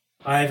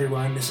Hi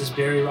everyone, this is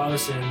Barry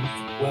Robinson.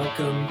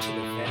 Welcome to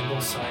the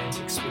Vandal Science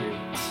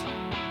Experience,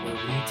 where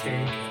we take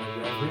an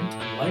irreverent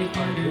and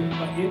lighthearted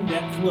but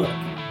in-depth look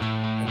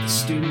at the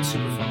students who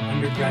perform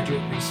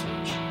undergraduate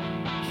research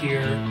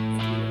here at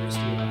the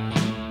University of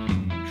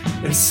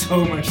Iowa. There's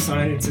so much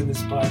science in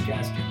this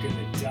podcast, you're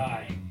going to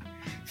die.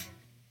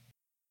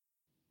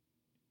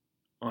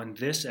 On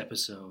this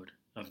episode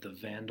of the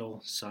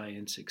Vandal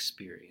Science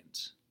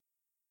Experience.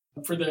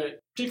 For the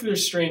particular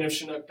strain of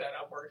Chinook that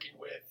I'm working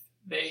with,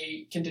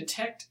 they can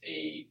detect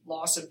a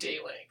loss of day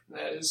length. And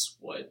that is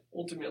what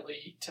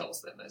ultimately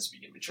tells them as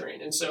begin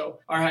maturing. And so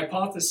our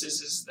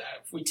hypothesis is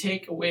that if we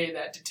take away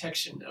that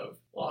detection of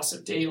loss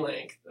of day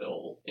length,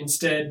 they'll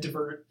instead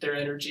divert their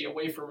energy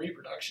away from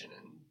reproduction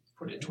and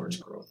put it towards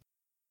growth.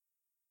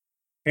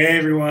 Hey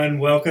everyone,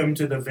 welcome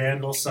to the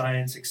Vandal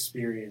Science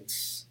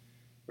Experience.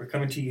 We're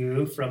coming to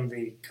you from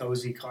the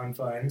cozy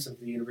confines of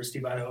the University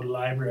of Idaho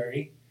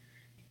Library.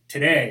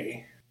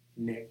 Today,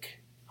 Nick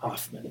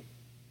Hoffman,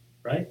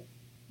 right?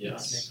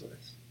 Yes. Not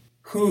Nicholas.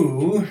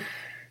 Who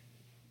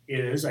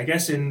is, I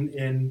guess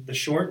in the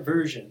short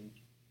version,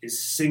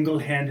 is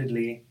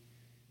single-handedly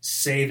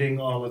saving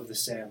all of the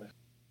salmon.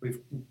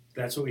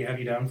 That's what we have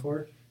you down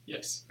for?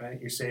 Yes. Right?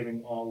 You're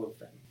saving all of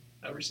them.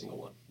 Every single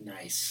one.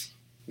 Nice.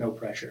 No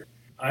pressure.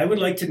 I would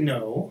like to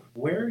know,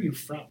 where are you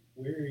from?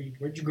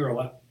 Where'd you grow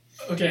up?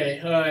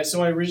 Okay,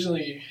 so I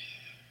originally,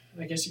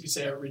 I guess you could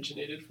say I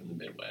originated from the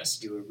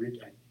Midwest.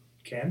 I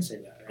can say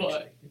that,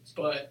 actually.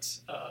 But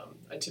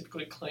I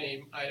typically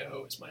claim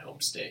Idaho as my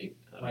home state.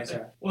 Why is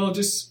that? Well,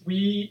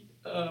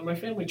 my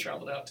family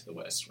traveled out to the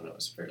West when I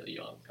was fairly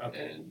young,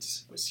 and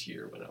was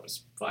here when I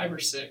was 5 or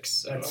 6.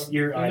 So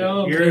you're in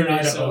Idaho.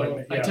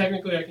 So I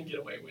can get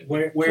away with.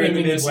 Where in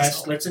the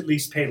Midwest? Let's at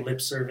least pay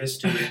lip service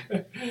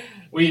to.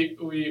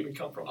 we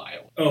come from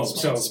Iowa. Oh,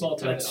 small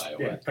town in Iowa.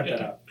 Yeah, cut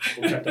that out.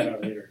 We'll cut that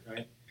out later,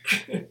 right?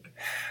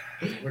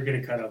 We're going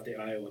to cut out the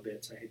Iowa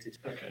bits. I hate to.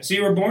 Okay. So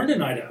you were born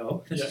in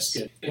Idaho. This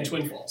is good. In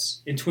Twin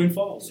Falls. In Twin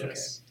Falls,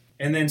 yes.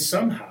 Okay. And then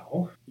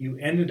somehow you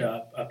ended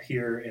up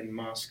here in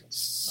Moscow.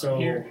 So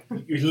you're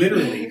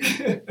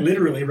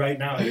literally right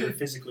now, you're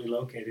physically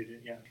located in,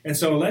 yeah. And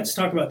so let's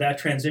talk about that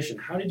transition.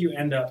 How did you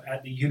end up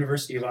at the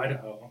University of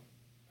Idaho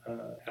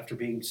after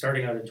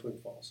starting out in Twin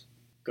Falls?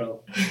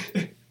 Go.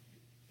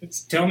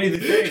 Tell me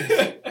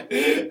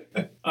the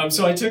thing.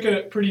 So I took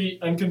a pretty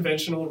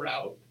unconventional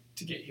route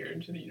to get here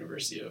into the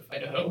University of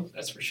Idaho,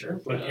 that's for sure.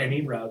 Like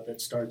any route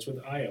that starts with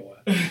Iowa.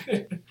 Yeah,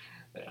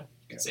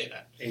 you can say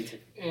that.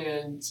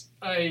 And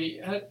I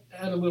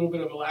had a little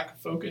bit of a lack of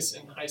focus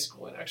in high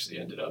school and actually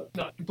ended up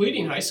not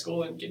completing high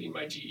school and getting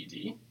my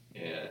GED.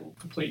 And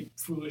complete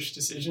foolish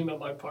decision on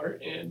my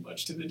part, and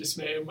much to the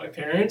dismay of my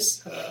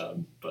parents.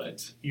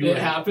 But it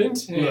happened.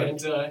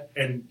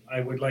 And I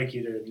would like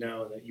you to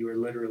know that you are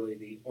literally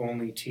the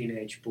only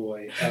teenage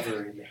boy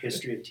ever in the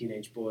history of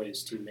teenage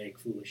boys to make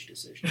foolish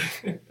decisions.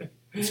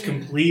 It's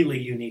completely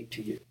unique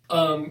to you.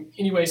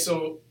 Anyway,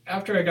 so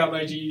after I got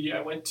my GED, I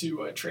went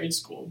to trade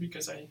school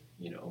because I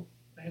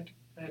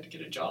had to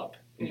get a job.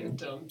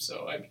 And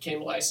so I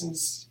became a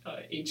licensed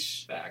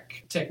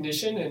HVAC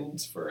technician,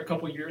 and for a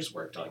couple years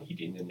worked on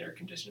heating and air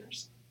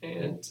conditioners.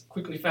 And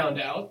quickly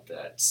found out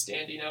that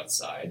standing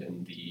outside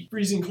in the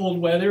freezing cold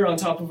weather on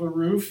top of a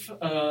roof,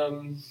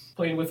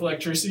 playing with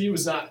electricity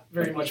was not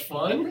very much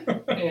fun.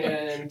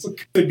 And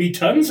it could be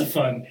tons of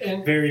fun,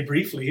 very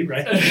briefly,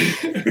 right?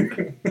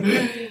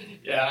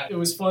 Yeah, it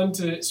was fun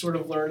to sort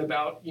of learn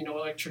about,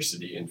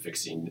 electricity and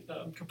fixing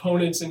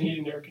components and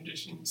heating air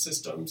conditioning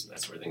systems and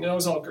that sort of thing. That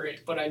was all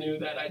great, but I knew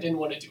that I didn't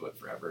want to do it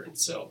forever. And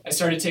so I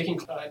started taking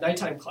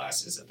nighttime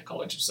classes at the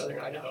College of Southern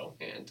Idaho,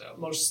 and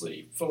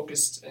mostly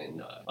focused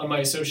on my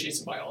associates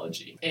in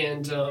biology.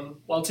 And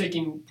while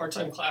taking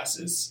part-time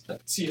classes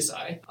at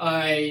CSI,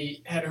 I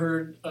had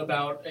heard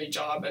about a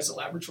job as a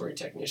laboratory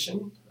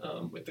technician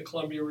with the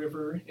Columbia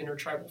River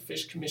Intertribal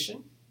Fish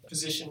Commission.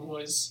 Position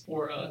was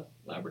for a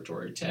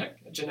laboratory tech,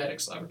 a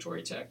genetics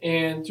laboratory tech.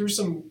 And through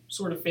some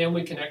sort of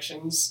family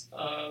connections,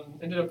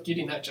 ended up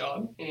getting that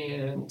job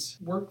and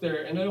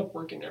ended up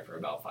working there for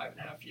about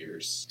 5.5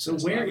 years. So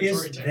where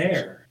is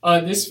there?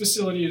 This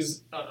facility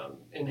is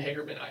in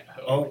Hagerman,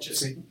 Idaho, which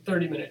is a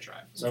 30-minute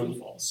drive from Twin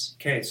Falls.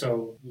 Okay,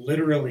 so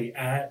literally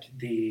at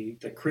the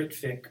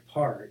CritFic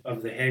part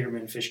of the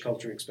Hagerman Fish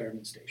Culture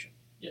Experiment Station.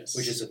 Yes.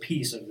 Which is a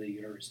piece of the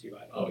University of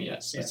Idaho. Oh,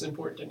 yes. Yeah. It's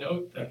important to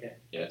note that,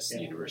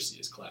 the university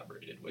has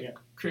collaborated with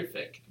CritFic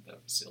at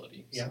that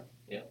facility. So,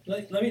 yeah.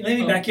 Let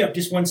me back you up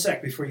just one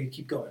sec before you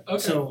keep going. Okay.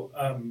 So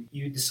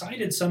you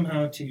decided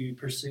somehow to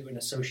pursue an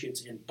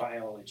associate's in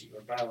biology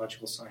or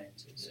biological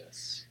sciences.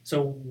 Yes.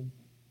 So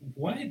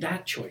why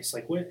that choice?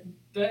 Like what?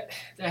 That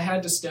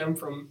had to stem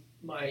from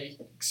my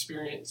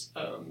experience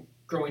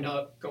growing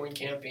up, going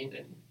camping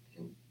and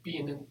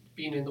being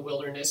in the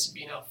wilderness and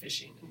being out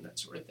fishing and that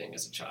sort of thing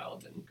as a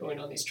child, and going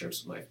on these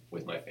trips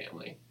with my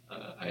family.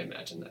 I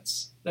imagine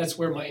that's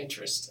where my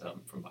interest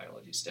from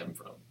biology stemmed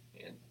from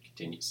and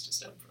continues to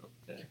stem from.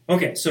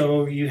 Okay,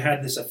 so you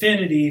had this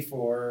affinity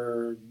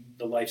for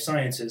the life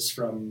sciences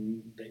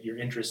from your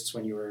interests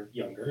when you were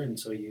younger, and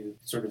so you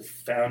sort of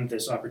found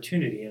this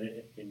opportunity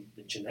in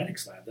the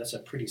genetics lab. That's a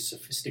pretty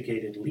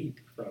sophisticated leap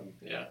from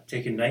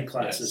taking night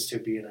classes to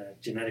being a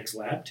genetics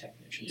lab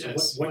technician.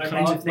 Yes. So what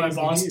kinds of things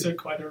my boss do you do? took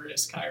quite a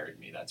risk hiring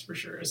me, that's for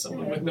sure, as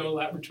someone with no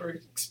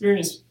laboratory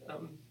experience.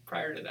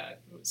 Prior to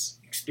that, it was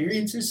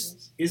experience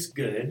is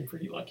good.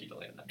 Pretty lucky to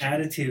land that job.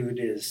 Attitude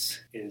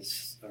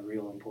is a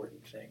real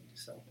important thing.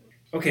 So,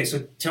 okay,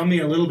 so tell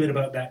me a little bit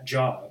about that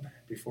job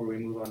before we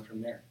move on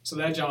from there. So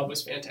that job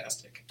was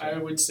fantastic. I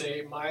would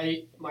say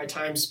my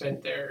time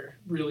spent there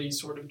really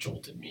sort of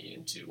jolted me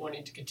into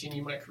wanting to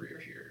continue my career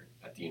here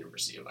at the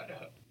University of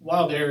Idaho.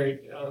 While there,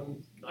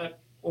 not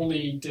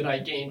only did I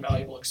gain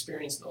valuable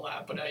experience in the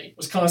lab, but I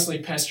was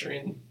constantly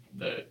pestering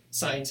the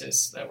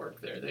scientists that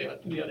work there,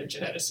 the other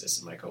geneticists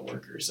and my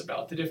coworkers,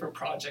 about the different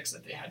projects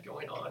that they had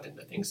going on and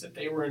the things that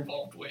they were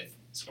involved with.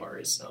 As far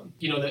as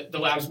the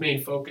lab's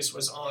main focus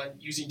was on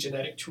using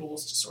genetic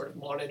tools to sort of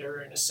monitor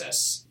and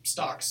assess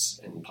stocks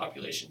and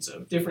populations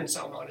of different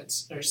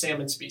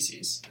salmon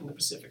species in the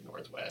Pacific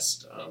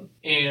Northwest,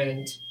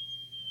 and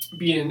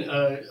being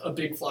a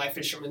big fly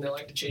fisherman that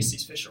liked to chase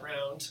these fish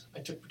around, I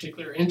took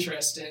particular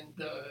interest in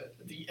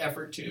the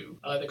effort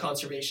the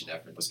conservation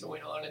effort that was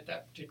going on at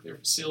that particular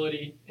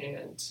facility.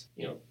 And,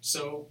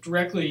 so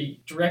directly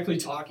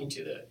talking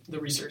to the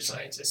research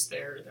scientists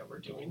there that were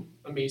doing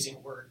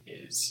amazing work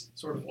is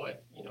sort of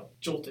what,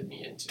 jolted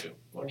me into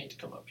wanting to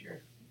come up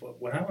here.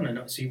 What I want to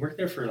know, so you worked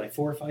there for like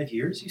 4 or 5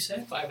 years, you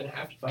said? 5.5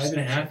 years.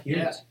 5.5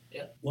 years?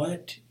 Yeah.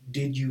 What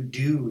did you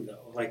do,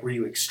 though? Like, were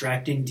you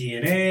extracting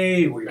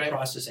DNA? Were you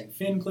processing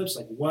fin clips?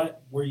 Like,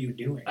 what were you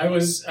doing? I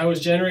was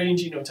generating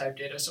genotype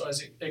data, so I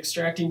was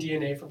extracting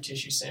DNA from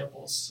tissue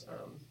samples,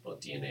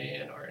 both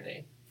DNA and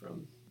RNA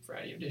from a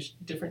variety of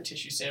different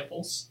tissue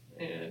samples.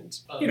 And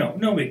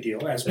no big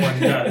deal, as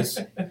one does,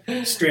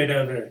 straight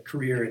out of a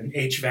career in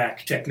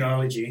HVAC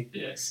technology.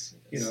 Yes.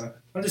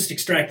 I'll just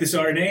extract this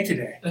RNA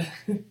today.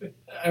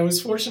 I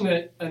was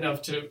fortunate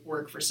enough to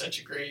work for such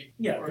a great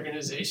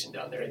organization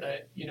down there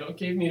that,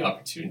 gave me the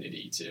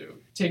opportunity to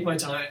take my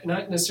time,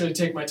 not necessarily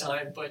take my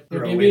time, but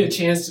it gave me a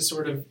chance to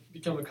sort of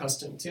become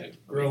accustomed to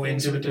grow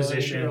into the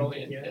position.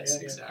 Yes,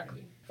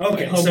 exactly.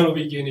 Okay, humble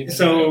beginning.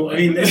 So I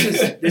mean,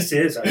 this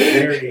is a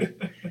very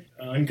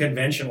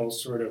unconventional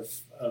sort of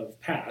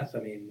path. I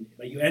mean,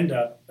 you end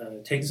up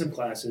taking some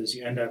classes,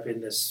 you end up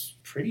in this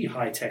pretty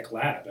high-tech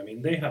lab. I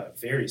mean, they have a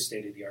very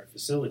state-of-the-art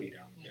facility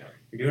down there. Yeah.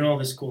 You're doing all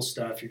this cool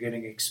stuff, you're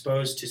getting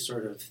exposed to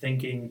sort of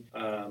thinking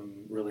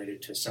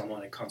related to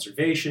salmonic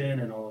conservation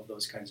and all of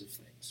those kinds of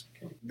things.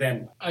 Okay.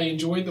 Then I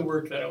enjoyed the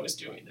work that I was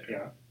doing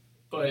there,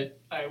 but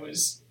I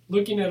was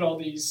looking at all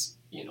these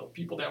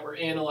people that were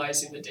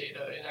analyzing the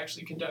data and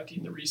actually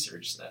conducting the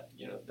research that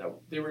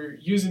they were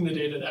using the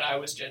data that I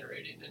was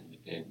generating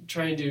and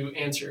trying to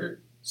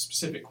answer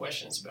specific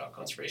questions about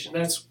conservation.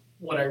 That's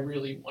what I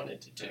really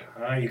wanted to do.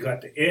 You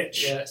got the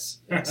itch. Yes.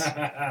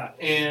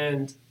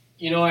 And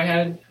I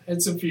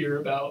had some fear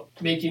about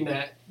making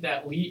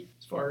that leap,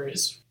 as far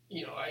as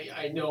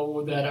I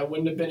know that I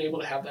wouldn't have been able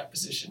to have that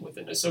position with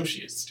an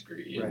associate's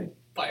degree in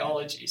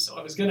biology, so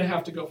I was going to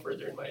have to go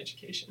further in my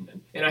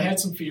education, and I had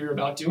some fear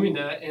about doing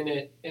that. And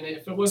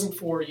if it wasn't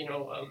for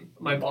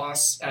my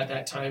boss at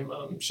that time,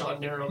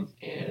 Sean Narum,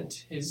 and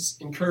his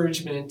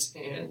encouragement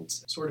and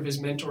sort of his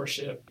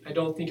mentorship, I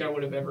don't think I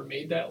would have ever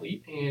made that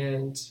leap.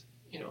 And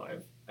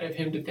I have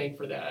him to thank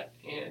for that,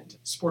 and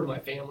support of my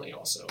family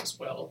also as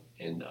well.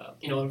 And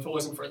if it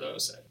wasn't for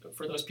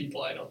those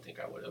people, I don't think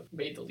I would have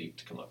made the leap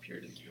to come up here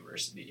to the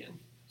university and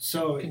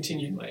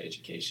continued my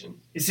education.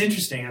 It's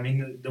interesting. I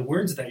mean, the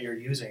words that you're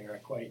using are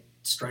quite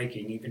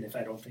striking, even if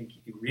I don't think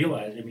you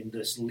realize. I mean,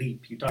 this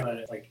leap, you talk about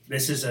it like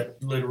this is a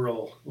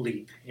literal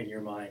leap in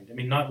your mind. I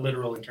mean, not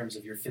literal in terms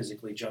of you're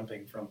physically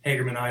jumping from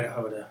Hagerman,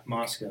 Idaho to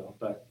Moscow,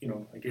 but,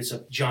 like it's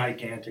a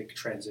gigantic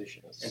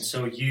transition. Yes. And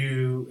so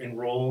you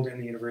enrolled in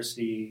the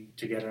university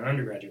to get an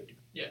undergraduate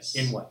degree. Yes.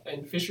 In what?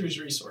 In fisheries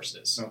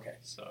resources. Okay.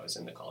 So I was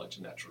in the College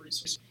of Natural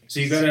Resources. So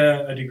you got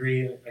a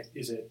degree,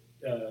 is it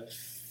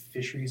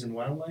fisheries and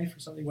wildlife or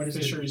something? What is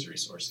Fisheries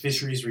resources.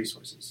 Fisheries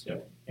resources.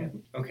 Yep. Yeah.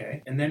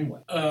 Okay. And then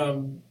what?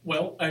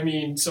 Well, I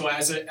mean, so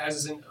as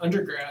an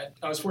undergrad,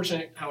 I was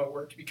fortunate how it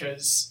worked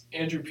because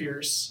Andrew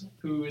Pierce,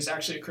 who is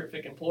actually a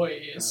CRIPFIC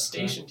employee, is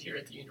stationed here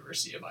at the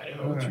University of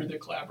Idaho through the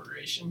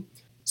collaboration.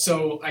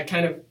 So I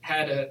kind of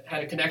had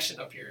a connection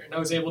up here, and I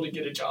was able to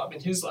get a job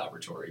in his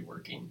laboratory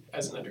working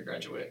as an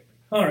undergraduate.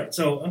 All right,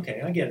 so,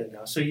 okay, I get it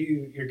now. So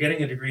you're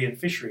getting a degree in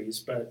fisheries,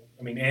 but,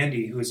 I mean,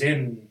 Andy, who's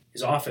in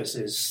his office,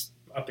 is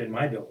up in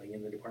my building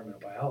in the Department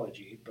of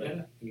Biology,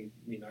 but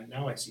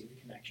now I see the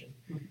connection.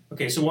 Mm-hmm.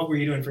 Okay, so what were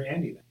you doing for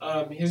Andy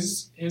then?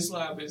 His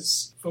lab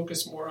is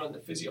focused more on the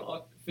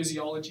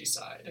physiology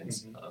side,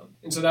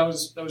 and so that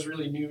was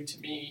really new to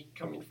me,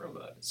 coming from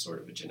a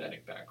sort of a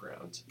genetic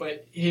background.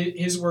 But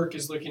his work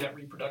is looking at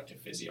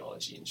reproductive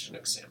physiology in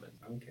Chinook salmon.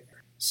 Okay,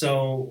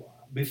 so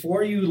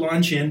before you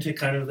launch into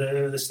kind of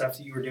the stuff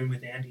that you were doing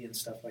with Andy and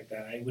stuff like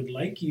that, I would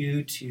like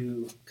you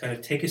to kind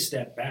of take a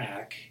step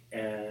back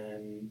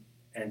and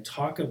and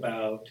talk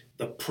about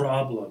the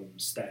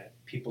problems that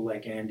people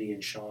like Andy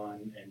and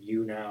Sean and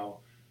you now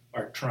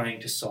are trying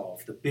to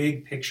solve, the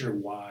big picture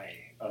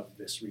why of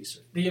this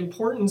research. The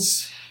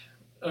importance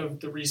of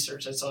the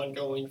research that's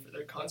ongoing for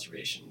the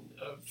conservation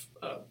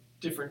of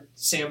different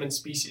salmon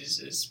species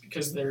is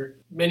because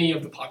many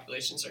of the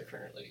populations are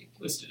currently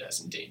listed as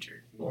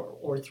endangered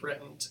or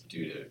threatened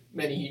due to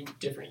many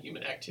different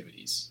human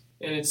activities.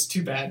 And it's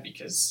too bad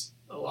because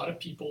a lot of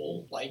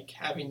people like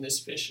having this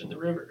fish in the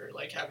river, or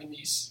like having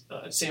these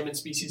salmon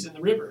species in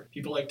the river.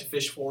 People like to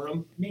fish for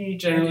them. Me,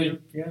 generally,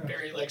 yeah.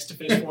 Barry likes to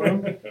fish for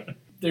them.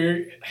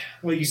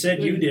 Well, you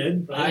said you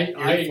did. Right?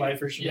 You're a fly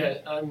fisherman.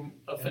 Yeah, I'm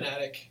a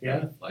fanatic,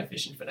 fly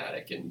fishing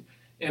fanatic,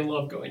 and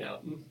love going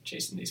out and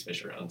chasing these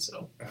fish around.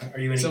 So, are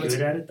you any good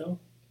at it though?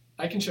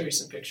 I can show you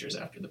some pictures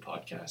after the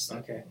podcast.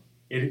 Okay.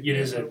 It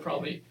is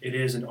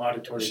an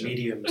auditory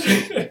medium,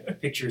 so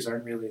pictures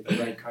aren't really the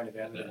right kind of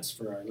evidence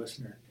for our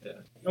listener. Yeah.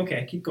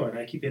 Okay, keep going.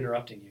 I keep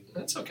interrupting you.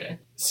 That's okay.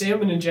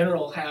 Salmon in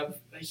general have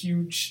a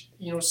huge,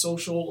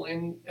 social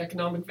and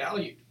economic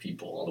value to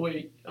people all the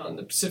way on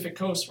the Pacific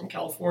coast, from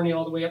California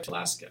all the way up to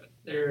Alaska.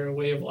 They're a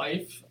way of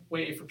life, a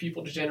way for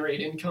people to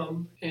generate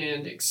income,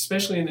 and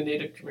especially in the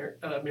Native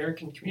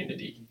American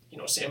community,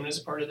 salmon is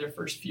a part of their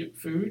first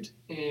food,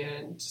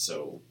 and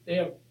so they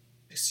have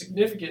a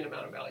significant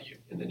amount of value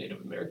in the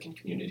Native American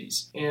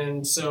communities.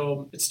 And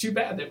so it's too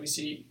bad that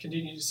we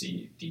continue to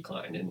see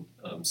decline in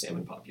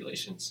salmon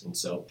populations. And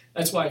so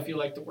that's why I feel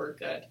like the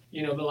work that,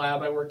 the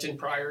lab I worked in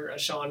prior,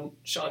 Sean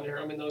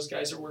Narum and those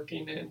guys are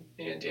working in,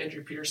 and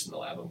Andrew Peterson, the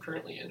lab I'm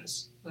currently in,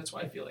 that's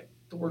why I feel like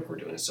the work we're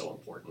doing is so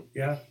important.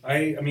 Yeah,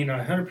 I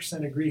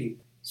 100% agree.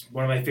 It's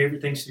one of my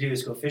favorite things to do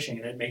is go fishing,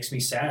 and it makes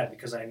me sad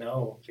because I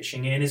know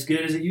fishing ain't as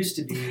good as it used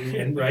to be,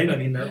 and right,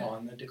 they're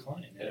on the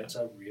decline, and it's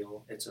a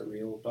real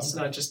bummer. It's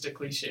not just a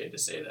cliche to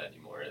say that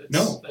anymore.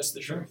 That's the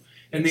truth.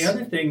 And the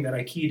other thing that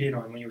I keyed in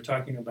on when you were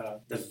talking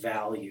about the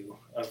value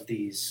of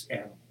these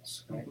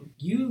animals, right? Mm-hmm.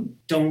 You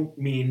don't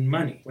mean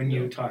money when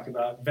you talk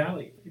about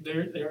value.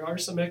 There are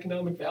some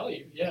economic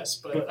value, yes,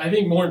 but I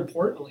think more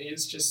importantly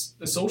is just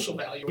the social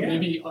value. Yeah.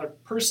 Maybe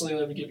personally,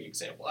 let me give you an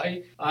example.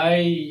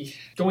 I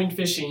going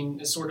fishing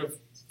is sort of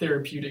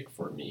therapeutic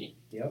for me.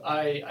 Yep.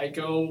 I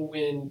go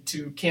in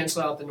to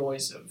cancel out the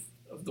noise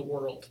of the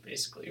world,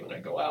 basically. When I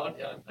go out,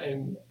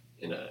 I'm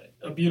in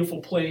a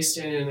beautiful place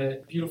and in a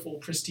beautiful,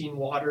 pristine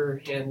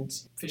water and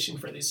fishing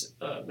for these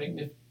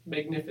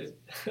magnificent,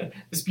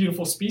 this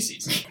beautiful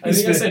species. I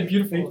think I said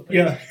beautiful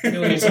a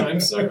million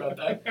times. Sorry about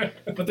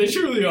that. But they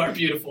truly are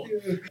beautiful.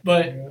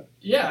 But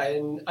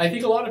and I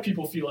think a lot of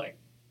people feel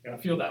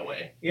that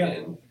way. Yeah,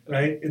 and,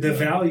 right. The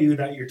value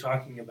that you're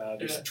talking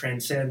about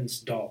transcends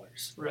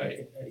dollars.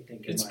 Right. I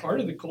think it's part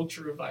of the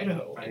culture of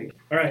Idaho. Right.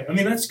 All right.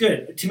 That's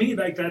good. To me,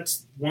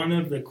 that's one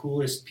of the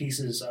coolest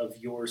pieces of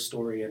your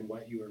story and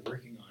what you are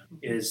working on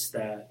is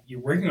that you're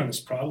working on this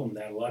problem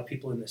that a lot of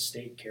people in the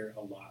state care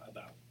a lot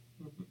about.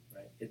 Mm-hmm.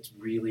 Right. It's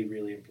really,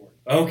 really important.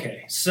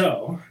 Okay.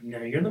 So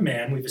now you're the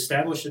man. We've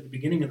established at the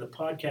beginning of the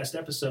podcast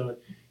episode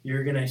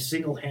you're going to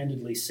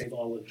single-handedly save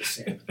all of the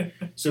salmon.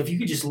 So if you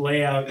could just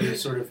lay out your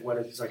sort of what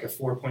is like a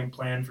 4-point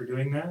plan for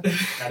doing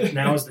that,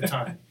 now is the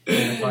time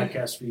in the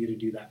podcast for you to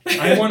do that.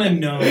 I want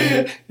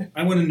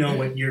to know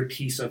what your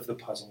piece of the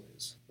puzzle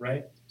is,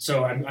 right?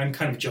 So I'm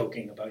kind of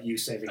joking about you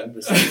saving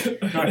the salmon.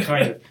 Not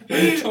kind of.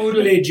 I'm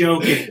totally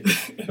joking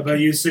about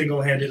you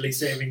single-handedly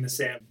saving the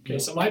salmon. Okay,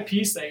 so my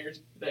piece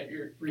that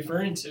you're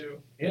referring to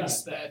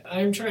is that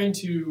I'm trying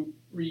to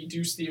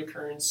reduce the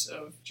occurrence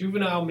of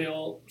juvenile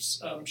male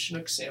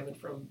Chinook salmon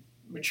from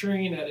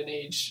maturing at an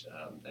age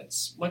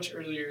that's much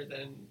earlier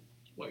than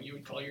what you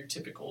would call your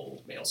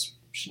typical male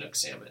Chinook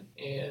salmon.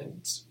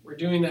 And we're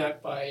doing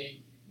that by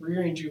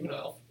rearing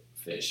juvenile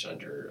fish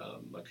under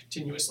a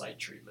continuous light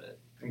treatment.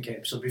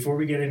 Okay, so before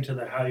we get into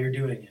how you're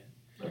doing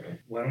it,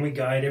 why don't we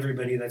guide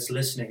everybody that's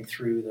listening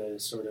through the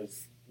sort of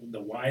the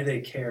why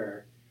they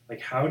care. Like,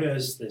 how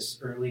does this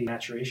early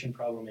maturation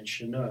problem in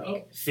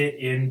Chinook fit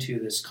into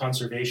this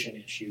conservation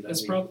issue?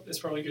 That's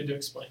probably good to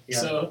explain. Yeah.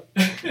 So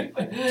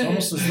it's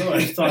almost as though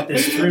I've thought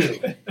this through.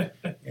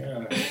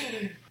 Yeah.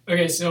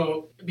 Okay,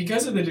 so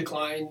because of the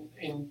decline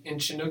in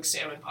Chinook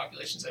salmon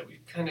populations that we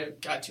kind of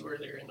got to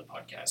earlier in the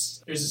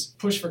podcast, there's this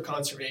push for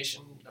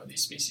conservation of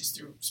these species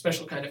through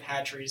special kind of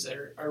hatcheries that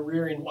are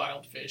rearing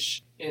wild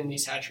fish in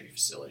these hatchery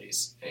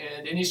facilities.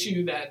 And an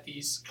issue that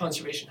these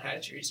conservation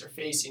hatcheries are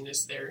facing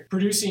is they're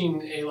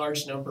producing a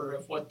large number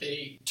of what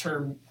they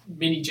term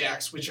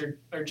minijacks, which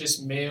are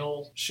just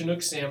male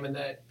Chinook salmon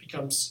that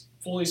becomes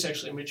fully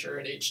sexually mature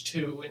at age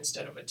 2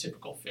 instead of a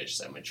typical fish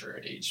that mature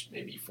at age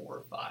maybe 4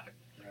 or 5.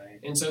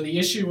 And so the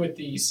issue with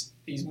these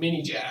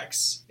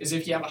minijacks is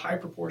if you have a high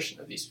proportion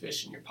of these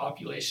fish in your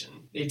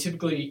population, they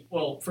typically,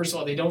 first of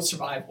all, they don't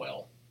survive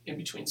well in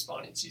between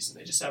spawning season.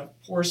 They just have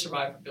poor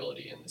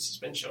survivability, and this has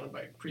been shown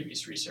by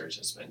previous research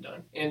that's been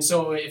done. And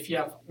so if you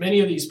have many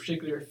of these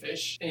particular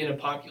fish in a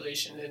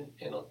population,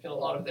 and a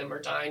lot of them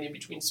are dying in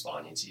between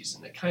spawning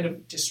season, that kind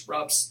of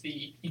disrupts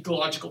the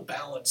ecological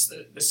balance,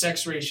 the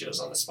sex ratios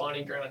on the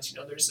spawning grounds.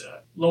 There's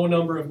a low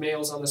number of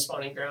males on the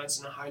spawning grounds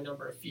and a high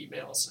number of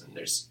females, and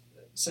there's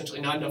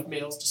essentially not enough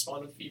males to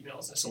spawn with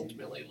females. This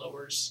ultimately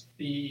lowers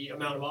the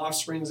amount of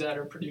offsprings that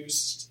are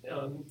produced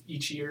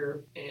each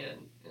year,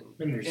 and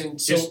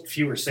there's just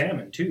fewer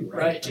salmon too,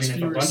 right? Just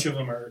if a bunch of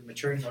them are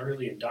maturing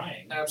early and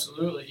dying,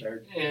 absolutely,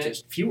 there are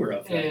just fewer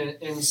of them.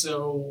 And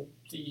so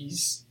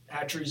these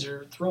hatcheries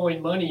are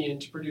throwing money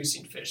into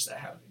producing fish that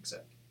have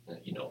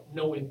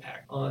no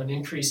impact on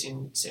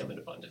increasing salmon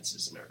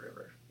abundances in our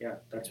river. Yeah,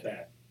 that's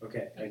bad.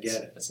 Okay, I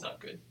get it. That's not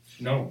good.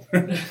 No.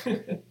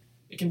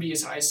 It can be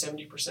as high as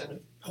 70%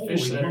 of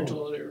fish that are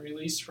totally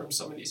released from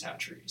some of these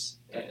hatcheries.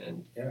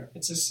 And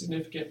it's a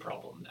significient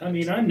problem.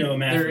 I'm no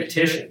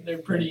mathematician. They're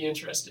pretty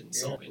interested in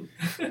solving.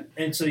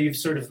 And so you've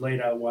sort of laid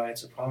out why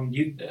it's a problem.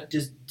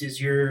 Does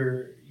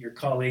your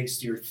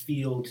colleagues, your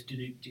field,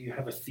 do you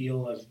have a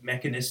feel of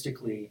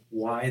mechanistically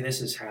why this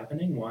is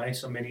happening? Why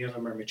so many of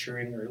them are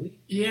maturing early?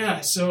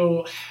 Yeah,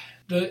 so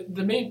the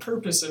main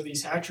purpose of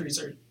these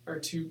hatcheries are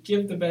to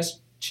give the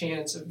best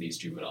chance of these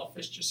juvenile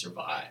fish to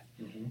survive.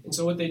 Mm-hmm. And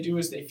so what they do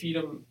is they feed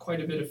them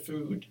quite a bit of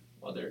food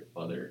while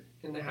they're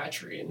in the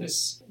hatchery, and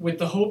this with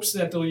the hopes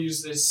that they'll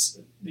use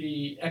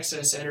the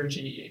excess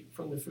energy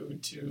from the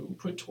food to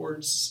put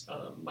towards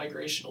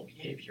migrational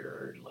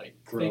behavior, like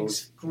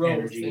growth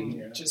energy,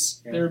 and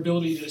their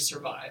ability to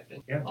survive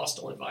in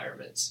hostile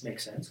environments.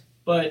 Makes sense.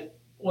 But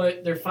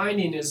what they're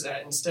finding is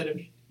that instead of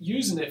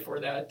using it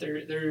for that,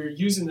 they're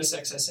using this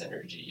excess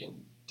energy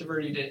and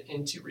diverting it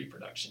into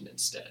reproduction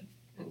instead.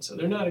 And so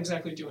they're not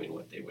exactly doing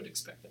what they would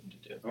expect them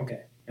to do.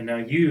 Okay. And now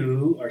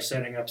you are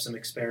setting up some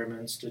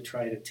experiments to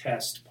try to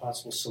test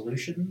possible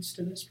solutions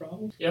to this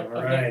problem? Yep.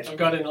 All right. I've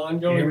got an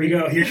ongoing... Here we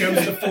go. Here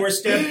comes the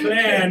 4-step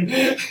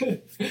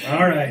plan.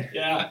 All right.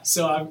 Yeah.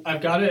 So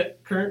I've got a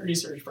current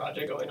research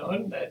project going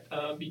on that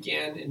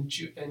began in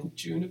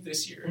June of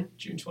this year,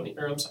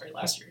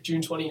 last year,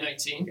 June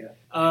 2019.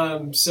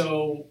 Yeah.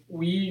 So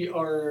we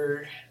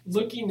are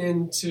looking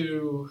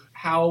into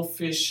how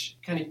fish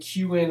kind of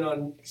cue in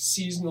on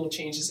seasonal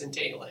changes in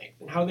day length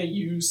and how they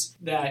use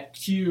that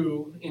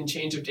cue in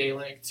change of day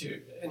length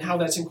and how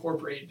that's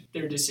incorporated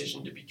their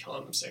decision to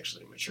become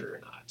sexually mature or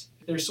not.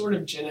 They're sort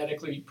of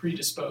genetically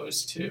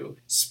predisposed to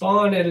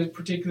spawn at a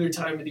particular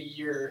time of the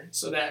year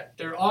so that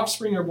their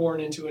offspring are born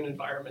into an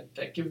environment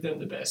that give them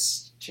the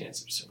best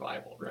chance of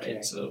survival, right?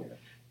 Okay. So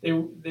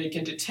they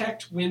can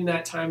detect when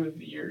that time of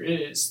the year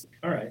is.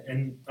 All right.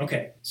 And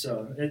okay,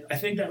 so I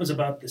think that was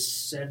about the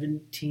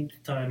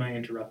 17th time I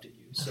interrupted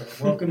you. So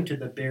welcome to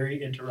the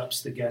Barry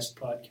Interrupts the Guest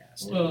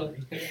podcast. Well,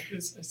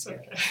 it's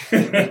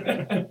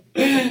okay.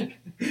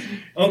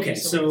 Okay,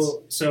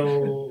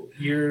 so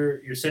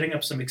you're setting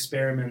up some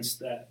experiments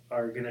that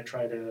are going to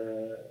try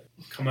to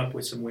come up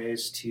with some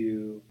ways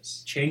to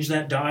change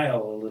that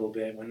dial a little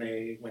bit when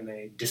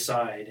they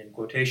decide, in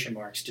quotation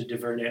marks, to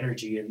divert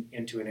energy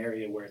into an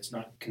area where it's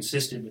not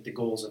consistent with the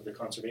goals of the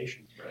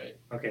conservation. Right.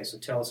 Okay, so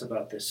tell us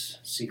about this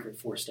secret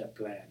 4-step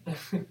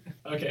plan.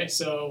 Okay,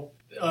 so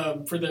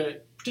for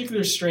the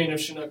particular strain of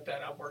Chinook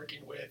that I'm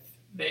working with,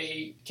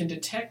 they can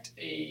detect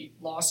a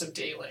loss of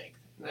day length.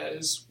 And that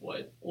is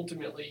what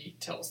ultimately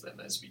tells them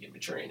as begin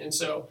maturing. And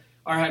so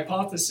our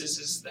hypothesis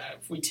is that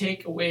if we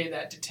take away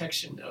that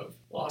detection of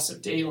loss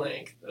of day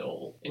length,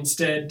 they'll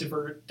instead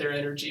divert their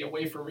energy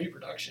away from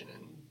reproduction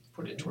and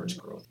put it towards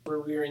growth. We're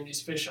rearing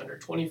these fish under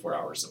 24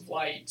 hours of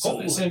light. So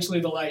essentially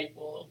the light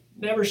will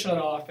never shut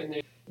off, and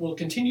they will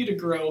continue to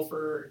grow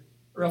for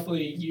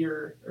roughly a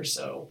year or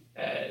so,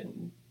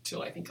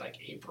 until I think like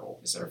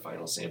April is our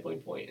final sampling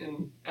point,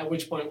 and at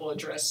which point we'll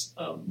address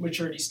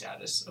maturity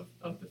status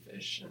of the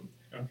fish and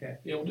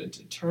be able to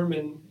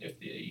determine if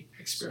the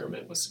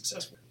experiment was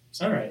successful.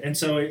 All right, and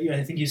so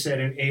I think you said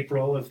in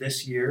April of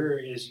this year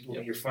is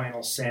your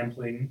final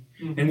sampling.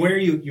 Mm-hmm. And where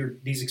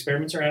these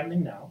experiments are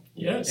happening now?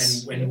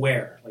 Yes. And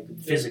where, like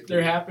physically?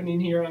 They're happening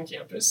here on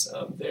campus.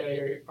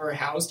 They are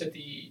housed at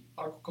the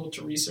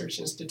Aquaculture Research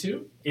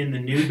Institute. In the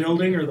new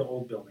building or the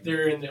old building?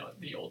 They're in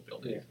the old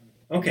building. Yeah.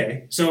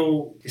 Okay,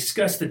 so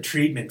discuss the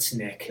treatments,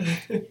 Nick.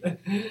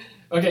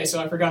 Okay,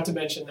 so I forgot to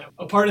mention that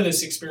a part of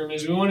this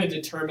experiment is we want to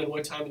determine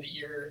what time of the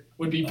year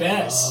would be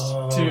best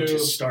to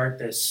start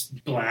this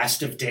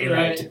blast of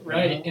daylight.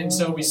 Right. And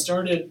so we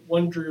started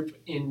one group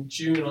in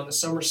June on the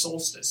summer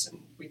solstice,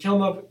 and we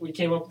came up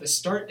with the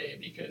start day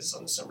because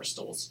on the summer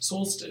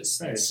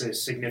solstice, it's a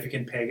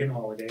significant pagan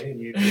holiday, and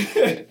you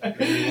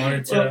really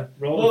wanted to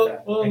roll with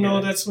that. Well,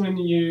 no, that's when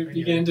you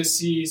begin to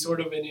see sort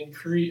of an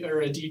increase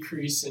or a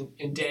decrease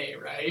in day,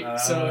 right?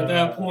 So at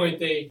that point,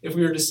 if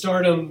we were to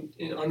start them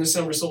on the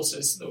summer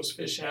solstice, those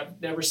fish have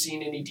never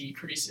seen any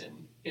decrease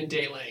in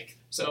day length.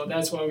 So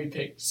that's why we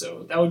picked.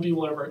 So that would be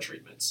one of our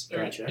treatments.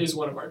 Gotcha. Is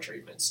one of our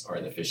treatments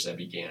are the fish that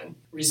began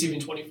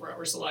receiving 24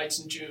 hours of lights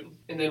in June.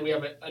 And then we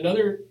have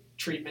another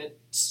treatment,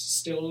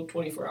 still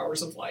 24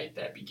 hours of light,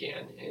 that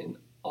began in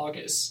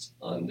August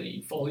on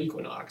the fall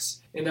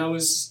equinox. And that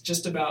was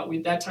just about,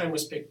 that time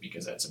was picked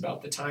because that's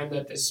about the time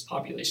that this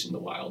population in the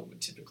wild would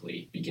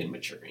typically begin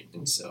maturing.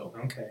 And so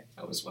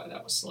that was why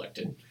that was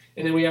selected.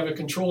 And then we have a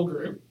control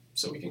group,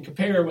 so we can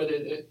compare whether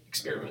the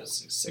experiment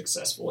is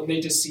successful. And they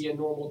just see a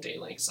normal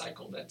day-length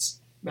cycle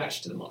that's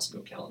matched to the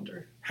Moscow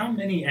calendar. How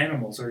many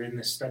animals are in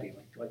this study?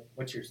 Like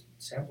what's your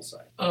sample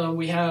size?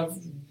 We have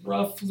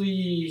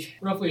roughly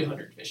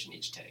 100 fish in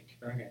each tank.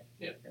 Okay.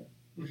 Yeah.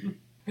 Mm-hmm.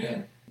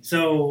 Yeah.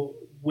 So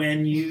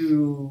when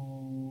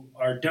you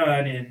are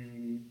done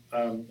in,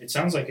 it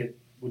sounds like it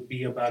would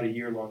be about a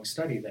year-long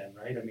study then,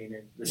 right? I mean,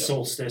 the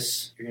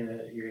solstice, you're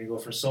gonna go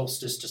from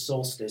solstice to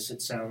solstice.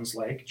 It sounds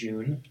like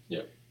June.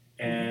 Yep.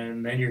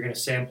 And then you're going to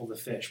sample the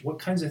fish. What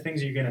kinds of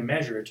things are you going to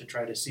measure to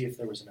try to see if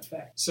there was an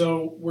effect?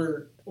 So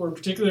we're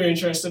particularly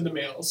interested in the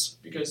males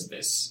because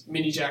this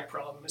mini-jack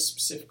problem is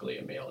specifically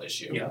a male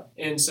issue. Yeah.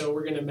 And so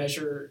we're going to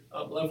measure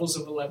levels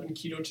of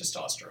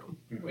 11-ketotestosterone,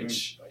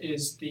 which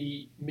is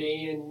the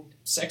main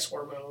sex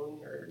hormone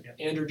or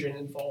androgen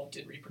involved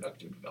in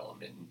reproductive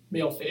development in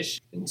male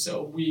fish. And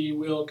so we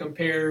will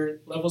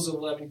compare levels of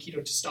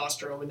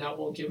 11-ketotestosterone, and that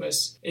will give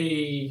us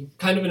a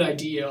kind of an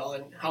idea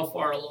on how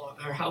far along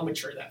or how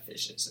mature that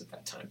fish is at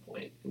that time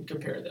point, and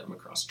compare them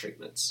across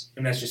treatments.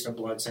 And that's just a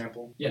blood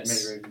sample? Yes.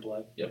 Measuring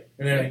blood? Yep.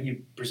 And then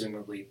you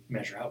presumably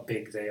measure how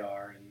big they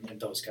are and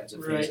those kinds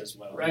of things as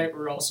well. Right.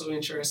 We're also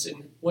interested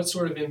in what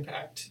sort of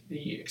impact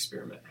the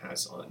experiment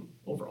has on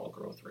overall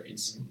growth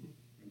rates and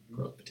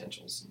growth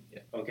potentials.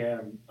 Okay,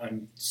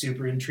 I'm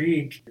super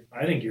intrigued.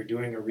 I think you're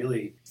doing a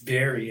really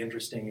very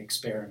interesting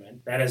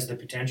experiment that has the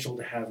potential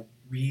to have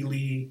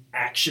really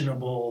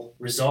actionable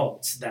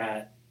results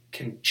that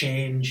can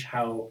change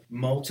how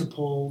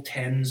multiple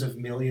tens of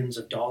millions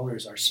of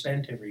dollars are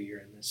spent every year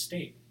in this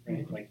state,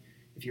 right? Mm-hmm. Like,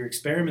 if your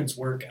experiments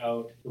work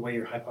out the way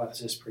your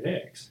hypothesis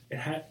predicts, it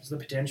has the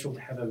potential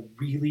to have a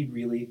really,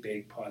 really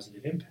big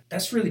positive impact.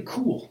 That's really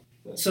cool.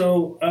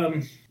 So,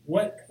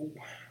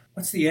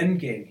 what's the end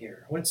game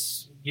here?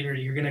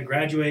 You're going to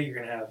graduate, you're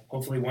going to have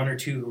hopefully one or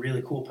two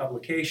really cool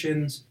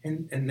publications,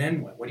 and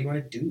then what? What do you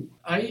want to do?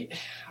 I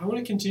want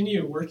to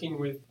continue working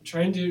with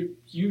trying to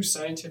use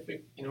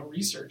scientific,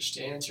 research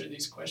to answer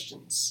these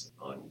questions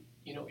on,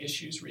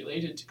 issues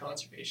related to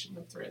conservation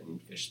of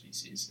threatened fish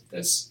species.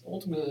 That's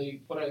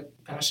ultimately what I'm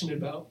passionate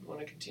about and want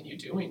to continue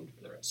doing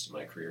for the rest of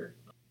my career.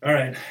 All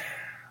right.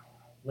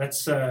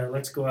 Let's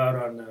go out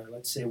on,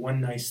 let's say, one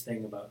nice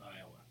thing about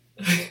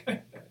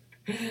Iowa.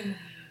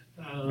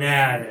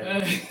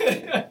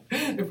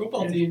 The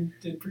football team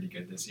did pretty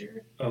good this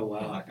year. Oh,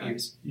 wow.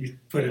 You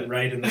put it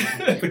right in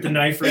put the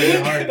knife right in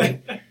the heart.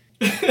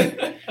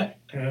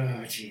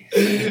 Oh,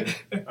 jeez.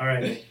 All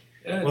right.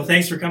 Yeah. Well,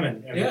 thanks for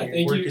coming. Thank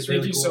you.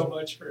 Thank you so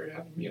much for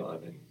having me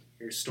on. And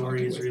your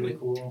story is really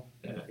cool.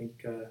 Yeah. I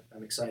think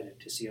I'm excited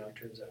to see how it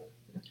turns out.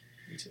 Yeah,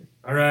 me too.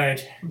 All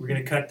right. We're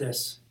going to cut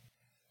this.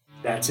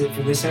 That's it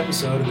for this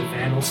episode of the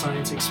Vandal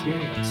Science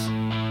Experience.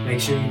 Make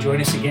sure you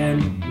join us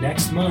again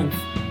next month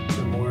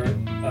for more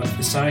of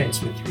the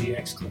science with 3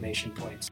 exclamation points.